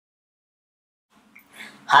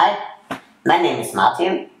Hi, my name is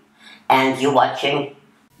Martin, and you're watching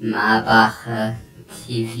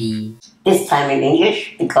mabacherTV. This time in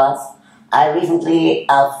English because I recently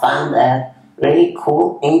found a really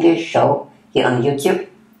cool English show here on YouTube.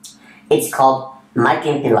 It's called My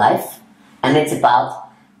Gimpy Life, and it's about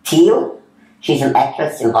Teals. She's an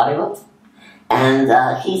actress in Hollywood, and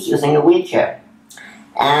she's using a wheelchair.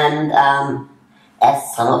 And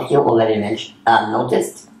as some of you already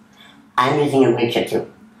noticed, I'm using a wheelchair too.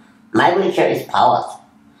 My wheelchair is powered,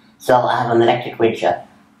 so I have an electric wheelchair.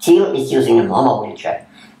 Teals is using a normal wheelchair,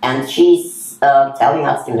 and she's telling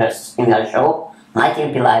us in her show, My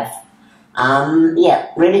Gimpy Life, yeah,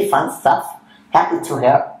 really fun stuff happened to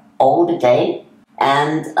her all the day,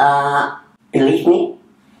 and believe me,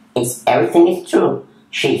 everything is true.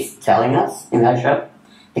 She's telling us in her show,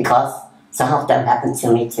 because some of them happen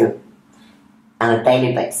to me too, on a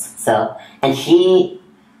daily basis. So, and she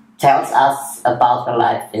tells us about her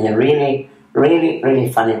life in a really, really,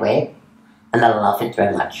 really funny way, and I love it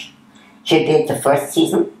very much. She did the first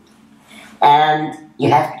season, and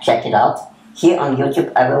you have to check it out. Here on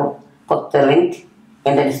YouTube, I will put the link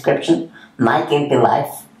in the description, My Gimpy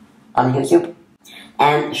Life on YouTube.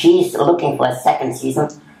 And she's looking for a second season,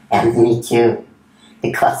 and me too,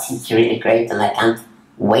 because it's really great, and I can't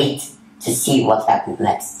wait to see what happens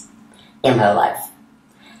next in her life.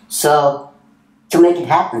 So, to make it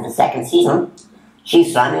happen, the second season,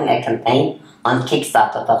 she's running a campaign on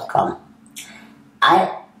Kickstarter.com.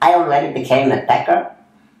 I already became a backer.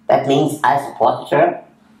 That means I supported her.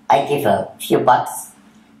 I give a few bucks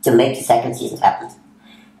to make the second season happen.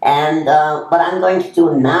 And what I'm going to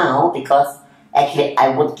do now, because actually I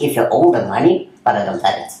would give her all the money, but I don't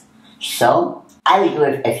have it. So I will do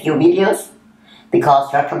a few videos,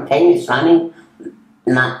 because her campaign is running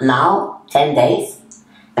now 10 days,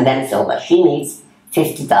 and then it's over. She needs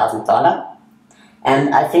 $50,000,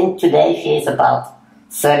 and I think today she is about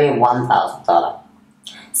 $31,000.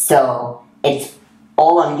 So it's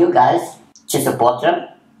all on you guys to support her,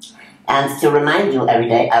 and to remind you every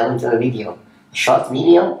day I will do a video, a short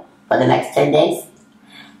video for the next 10 days,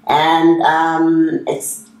 and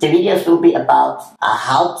the videos will be about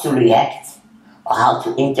how to react or how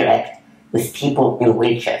to interact with people in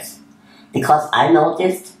wheelchairs, because I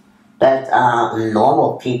noticed that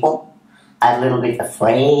normal people are a little bit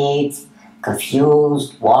afraid,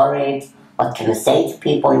 confused, worried. What can I say to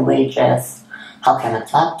people in wheelchairs? How can I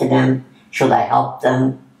talk to them? Should I help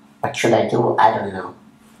them? What should I do? I don't know.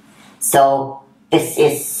 So this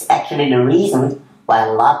is actually the reason why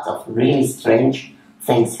a lot of really strange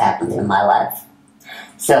things happened in my life.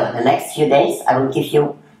 So the next few days I will give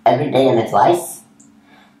you every day an advice,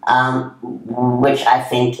 which I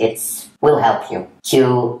think will help you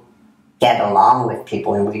to get along with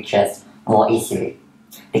people in wheelchairs more easily.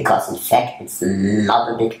 Because in fact, it's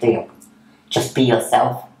not a big deal. Just be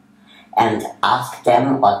yourself and ask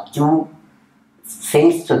them or do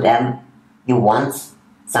things to them you want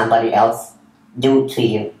somebody else do to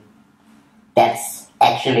you. That's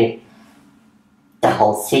actually the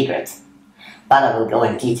whole secret. But I will go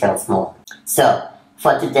in details more. So,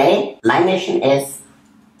 for today, my mission is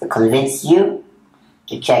to convince you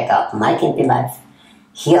to check out My Gimpy Life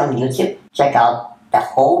here on YouTube. Check out the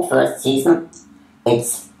whole first season.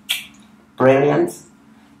 It's brilliant.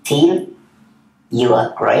 Teals, you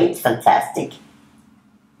are great, fantastic.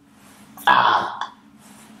 I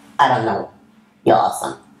don't know. You're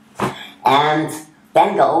awesome. And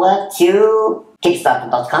then go over to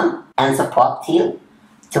Kickstarter.com and support Teals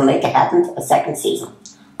to make it happen a second season.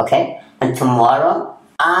 Okay? And tomorrow,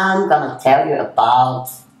 I'm gonna tell you about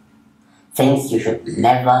things you should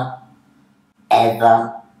never,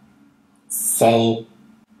 ever say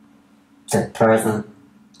to the person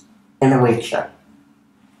in a wheelchair.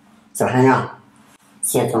 So hang on.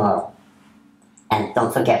 See you tomorrow. And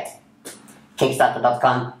don't forget,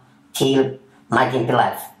 Kickstarter.com, Teals, My Gimpy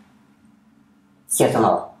Life. See you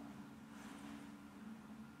tomorrow.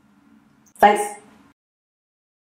 Thanks.